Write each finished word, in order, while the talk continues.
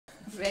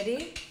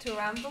Ready to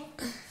rumble?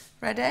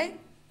 Ready?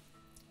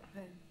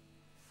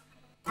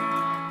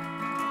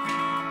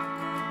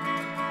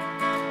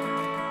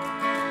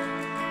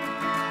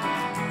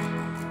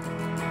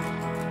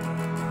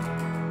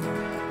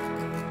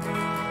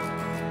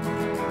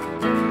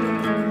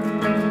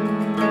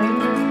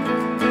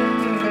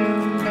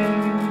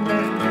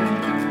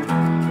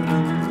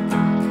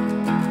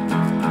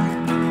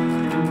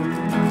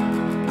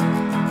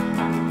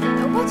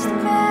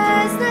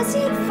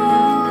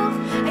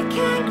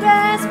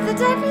 The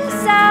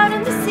darkness out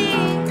in the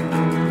sea.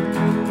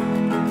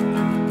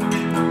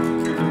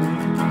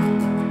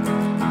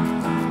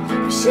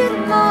 We should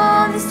have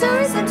known the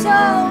stories I'm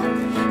told.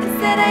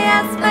 Instead I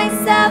ask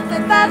myself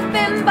if I've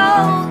been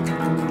bold.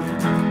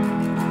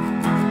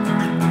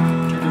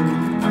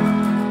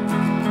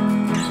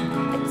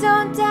 I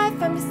don't die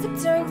from just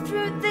tiptoeing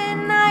through the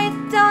night.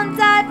 Don't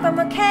die from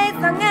okay as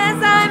long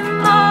as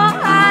I'm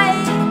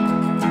alright.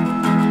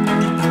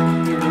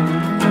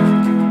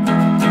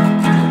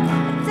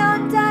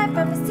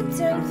 I'm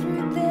tiptoeing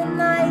through the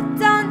night.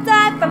 Don't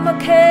die if I'm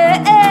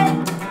okay.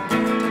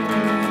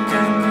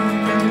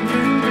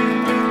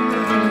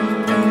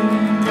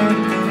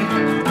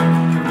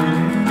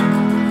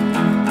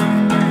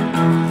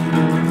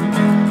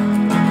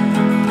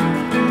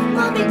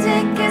 Moby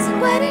Dick isn't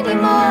wet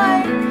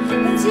anymore.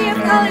 Plenty of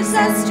colors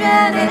are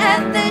stranded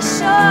at the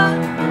shore.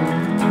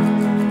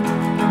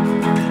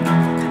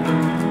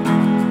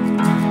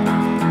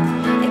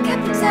 I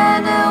can't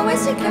pretend I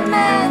wish I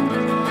command.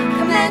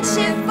 Command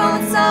shift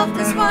won't solve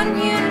this one,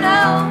 you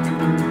know.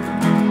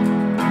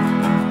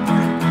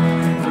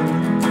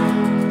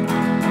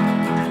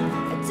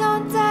 I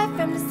don't die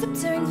from just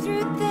tiptoeing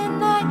through the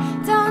night.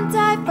 Don't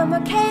die from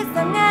okay as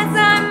long as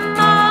I'm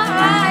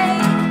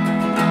alright.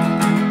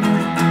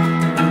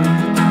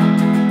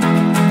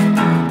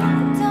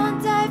 I don't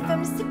die from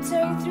just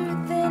tiptoeing through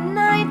the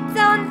night.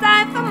 Don't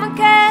die from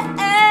okay.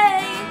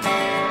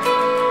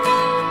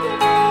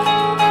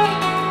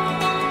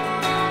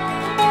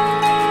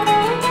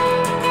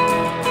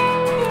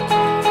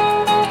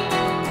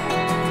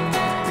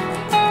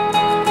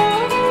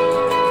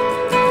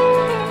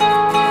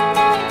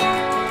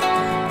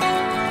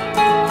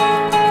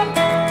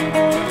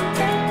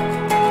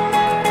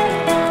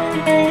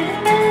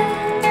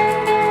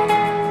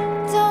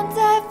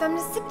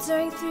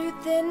 Through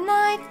the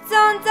night,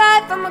 don't die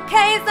if I'm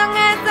okay as long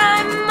as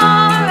I'm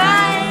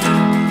alright.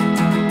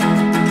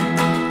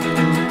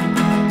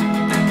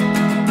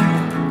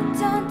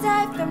 Don't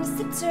die if I'm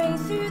tiptoeing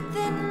through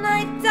the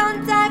night.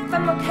 Don't die if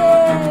I'm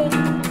okay.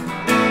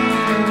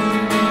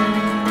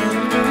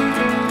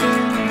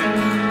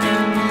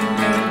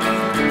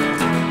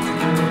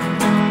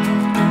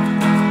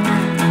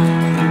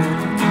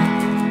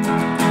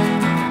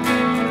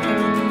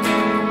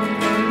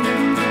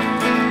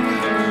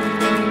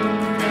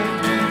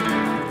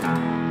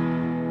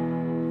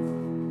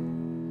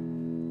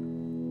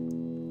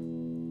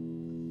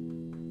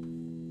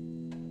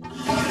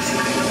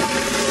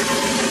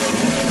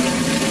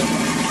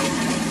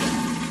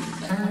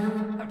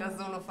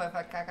 Voll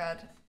verkackert.